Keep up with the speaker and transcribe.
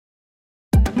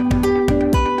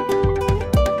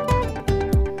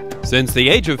Since the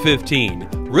age of 15,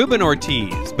 Ruben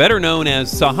Ortiz, better known as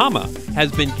Sajama,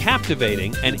 has been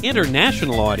captivating an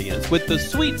international audience with the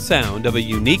sweet sound of a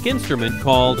unique instrument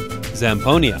called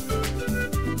zamponia.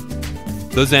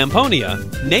 The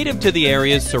zamponia, native to the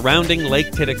areas surrounding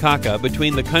Lake Titicaca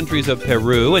between the countries of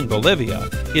Peru and Bolivia,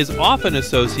 is often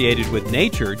associated with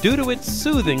nature due to its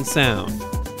soothing sound.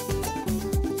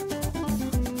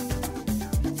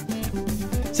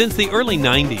 Since the early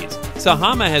 90s,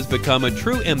 Sajama has become a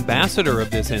true ambassador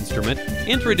of this instrument,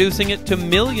 introducing it to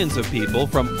millions of people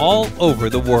from all over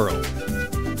the world.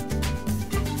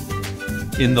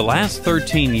 In the last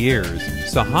 13 years,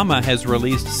 Sajama has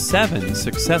released 7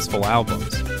 successful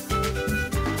albums.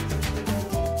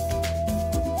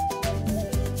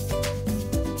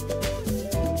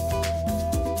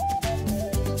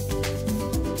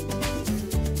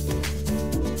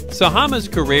 Sajama's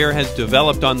career has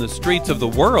developed on the streets of the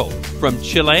world, from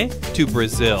Chile to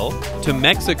Brazil to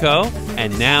Mexico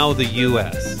and now the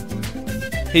U.S.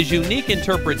 His unique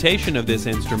interpretation of this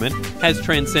instrument has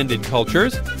transcended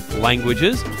cultures,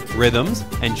 languages, rhythms,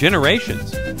 and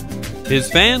generations.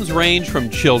 His fans range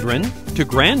from children to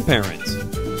grandparents.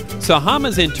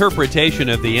 Sajama's interpretation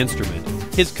of the instrument,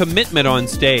 his commitment on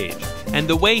stage, and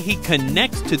the way he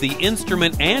connects to the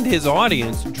instrument and his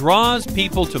audience draws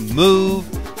people to move,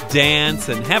 dance,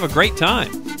 and have a great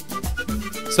time.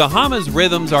 Sajama's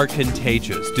rhythms are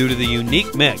contagious due to the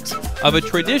unique mix of a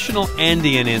traditional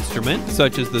Andean instrument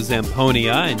such as the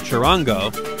zamponia and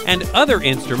charango and other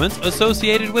instruments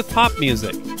associated with pop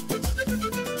music.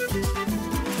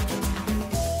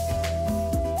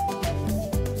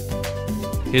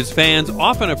 His fans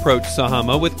often approach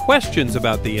Sajama with questions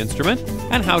about the instrument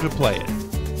and how to play it.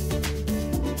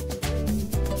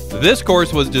 This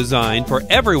course was designed for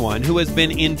everyone who has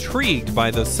been intrigued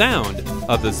by the sound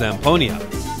of the zamponia.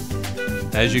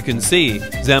 As you can see,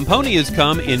 zamponias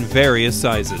come in various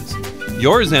sizes.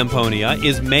 Your zamponia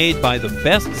is made by the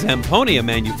best zamponia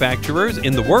manufacturers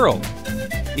in the world.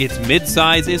 Its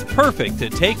mid-size is perfect to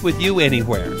take with you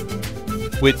anywhere.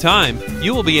 With time,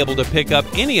 you will be able to pick up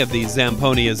any of these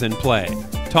zamponias and play,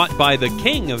 taught by the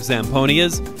king of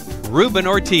zamponias, Ruben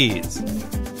Ortiz.